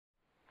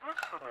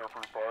Listen,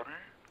 everybody.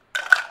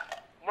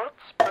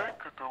 Let's make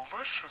a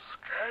delicious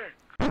cake.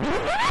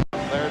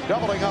 They're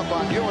doubling up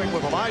on Ewing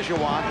with Elijah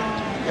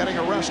getting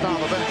a rest on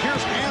the bench.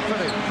 Here's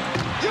Anthony.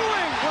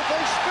 Ewing with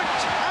a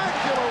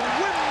spectacular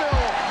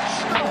windmill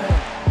snow.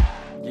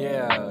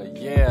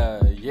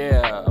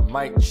 Yeah.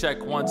 Mic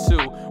check 1 2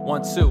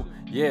 1 2.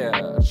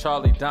 Yeah,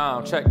 Charlie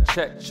Dime,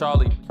 check,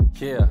 Charlie.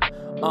 Yeah.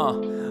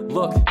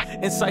 Look,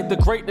 incite the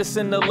greatness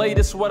in the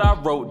latest what I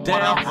wrote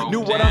down. Knew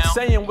what I'm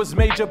saying was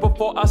major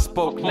before I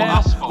spoke.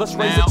 Let's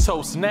raise a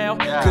toast now,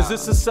 cause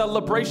it's a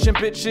celebration,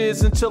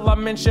 bitches, until I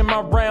mention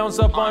my rounds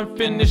of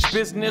unfinished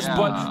business.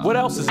 But what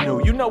else is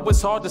new? You know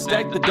it's hard to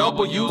stack the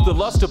W's, the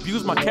lust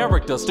abuse my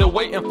character, still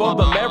waiting for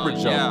the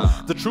marriage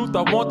of the truth.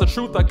 I want the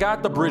truth, I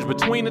got the bridge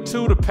between the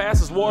two, the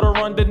past is water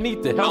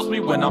underneath. It helps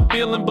me when I'm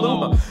feeling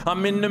blue.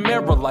 I'm in the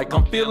mirror like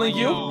I'm feeling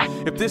you.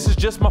 If this is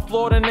just my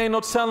floor, then ain't no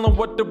telling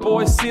what the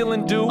boys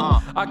ceiling do.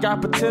 I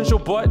got potential,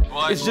 but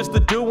it's just the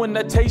doing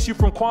that takes you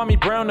from Kwame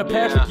Brown to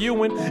Patrick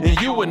Ewing.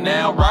 And you are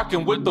now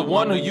rocking with the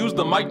one who used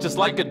the mic just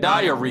like a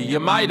diary.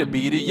 You might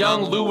be the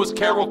young Lewis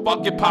Carroll,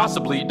 fucking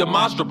possibly,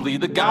 demonstrably,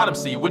 the God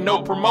MC with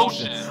no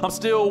promotion. I'm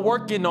still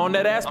working on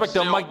that aspect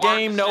of my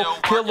game, no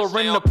killer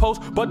in the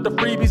post, but the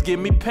freebies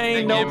give me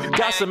pain, no.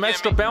 Got some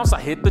extra bounce,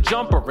 I hit the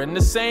jumper in the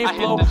same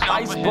flow.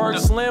 Iceberg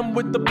Slim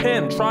with the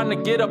pen, trying to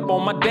get up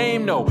on my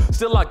dame, no.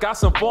 Still I got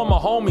some former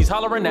homies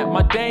hollering at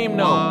my dame,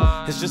 no.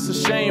 It's just a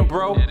shame,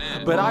 bro,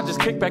 but I just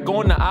kick back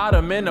on the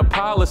item in a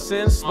pile of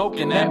sin,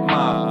 smoking at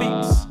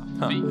my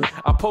feet.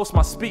 I post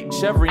my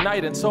speech every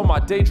night until my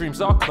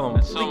daydreams are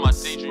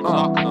complete.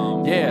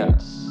 Yeah.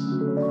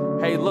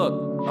 Hey,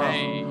 look.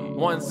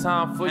 One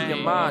time for your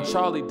mind,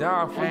 Charlie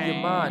Dime for your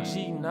mind,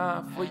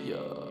 G9 for you.